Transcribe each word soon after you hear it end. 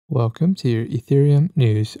Welcome to your Ethereum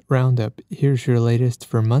News Roundup. Here's your latest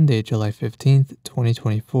for Monday, July 15th,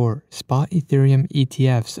 2024. Spot Ethereum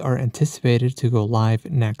ETFs are anticipated to go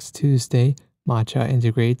live next Tuesday. Matcha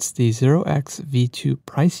integrates the 0x V2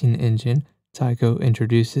 pricing engine. Tyco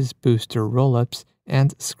introduces booster rollups,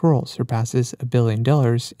 and Scroll surpasses $1 billion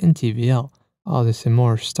in TVL. All this and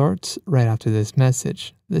more starts right after this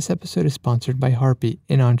message. This episode is sponsored by Harpy,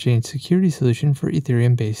 an on-chain security solution for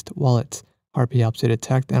Ethereum-based wallets. Harpy helps you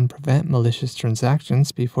detect and prevent malicious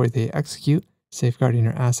transactions before they execute, safeguarding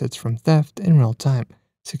your assets from theft in real time.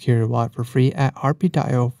 Secure your wallet for free at harpy.io/ETH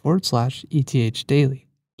daily.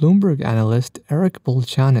 Bloomberg analyst Eric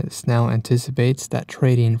Bolchanis now anticipates that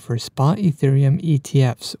trading for spot Ethereum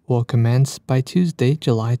ETFs will commence by Tuesday,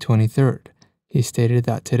 July 23rd. He stated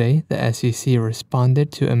that today, the SEC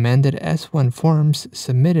responded to amended S1 forms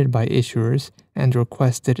submitted by issuers and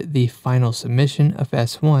requested the final submission of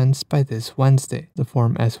S1s by this Wednesday. The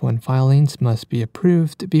Form S1 filings must be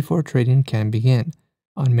approved before trading can begin.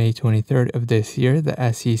 On May 23rd of this year, the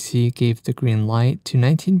SEC gave the green light to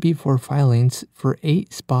 19B4 filings for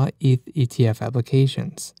 8 spot ETH ETF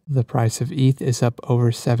applications. The price of ETH is up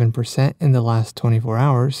over 7% in the last 24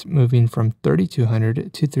 hours, moving from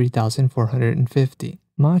 $3,200 to $3,450.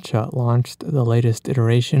 Matcha launched the latest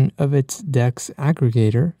iteration of its DEX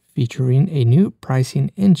aggregator, featuring a new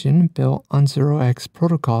pricing engine built on 0x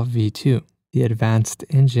Protocol v2. The advanced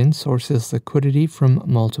engine sources liquidity from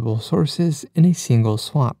multiple sources in a single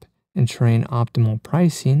swap, ensuring optimal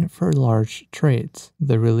pricing for large trades.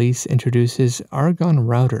 The release introduces Argon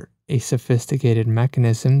Router, a sophisticated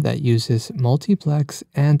mechanism that uses multiplex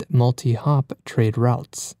and multi-hop trade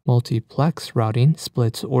routes. Multiplex routing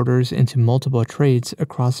splits orders into multiple trades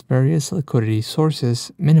across various liquidity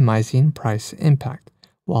sources, minimizing price impact,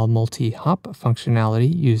 while multi-hop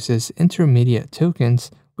functionality uses intermediate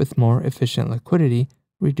tokens with more efficient liquidity,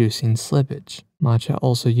 reducing slippage. Matcha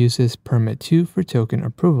also uses Permit 2 for token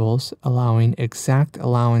approvals, allowing exact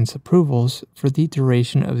allowance approvals for the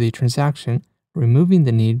duration of the transaction, removing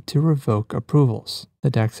the need to revoke approvals. The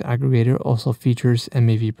DEX aggregator also features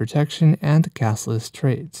MAV protection and gasless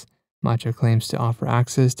trades. Matcha claims to offer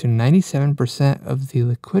access to 97% of the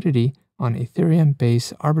liquidity on Ethereum,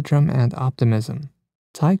 Base, Arbitrum, and Optimism.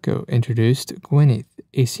 Tyco introduced Gwyneth,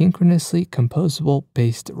 a synchronously composable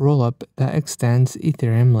based rollup that extends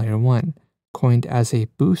Ethereum Layer 1. Coined as a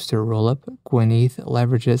booster rollup, Gwyneth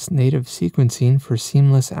leverages native sequencing for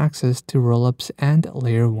seamless access to rollups and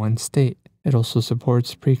Layer 1 state. It also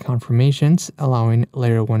supports pre-confirmations, allowing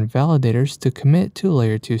Layer 1 validators to commit to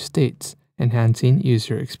Layer 2 states, enhancing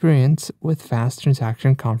user experience with fast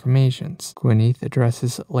transaction confirmations. Gwyneth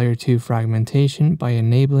addresses Layer 2 fragmentation by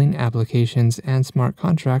enabling applications and smart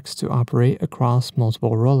contracts to operate across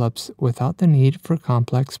multiple rollups without the need for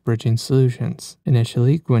complex bridging solutions.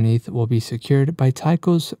 Initially, Gwyneth will be secured by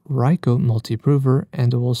Tyco's Ryko multi-prover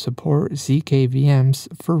and will support ZK VMs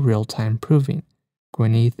for real-time proving.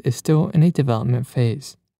 Gwyneth is still in a development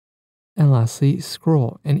phase. And lastly,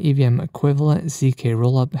 Scroll, an EVM equivalent ZK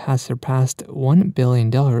rollup, has surpassed $1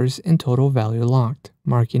 billion in total value locked,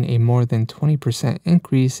 marking a more than 20%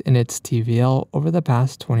 increase in its TVL over the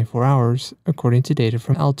past 24 hours, according to data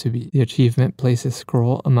from L2B. The achievement places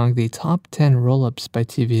Scroll among the top 10 rollups by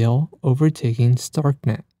TVL, overtaking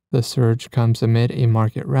Starknet. The surge comes amid a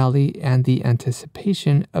market rally and the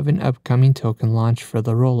anticipation of an upcoming token launch for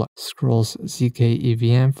the rollup. Scroll's ZK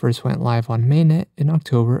EVM first went live on mainnet in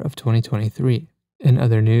October of 2023. In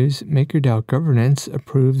other news, MakerDAO Governance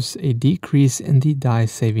approves a decrease in the DAI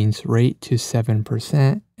savings rate to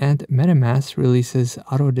 7%, and MetaMask releases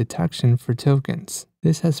auto-detection for tokens.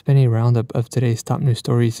 This has been a roundup of today's top news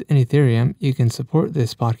stories in Ethereum. You can support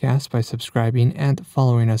this podcast by subscribing and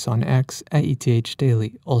following us on X at ETH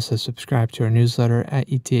Daily. Also subscribe to our newsletter at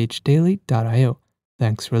ethdaily.io.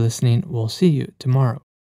 Thanks for listening. We'll see you tomorrow.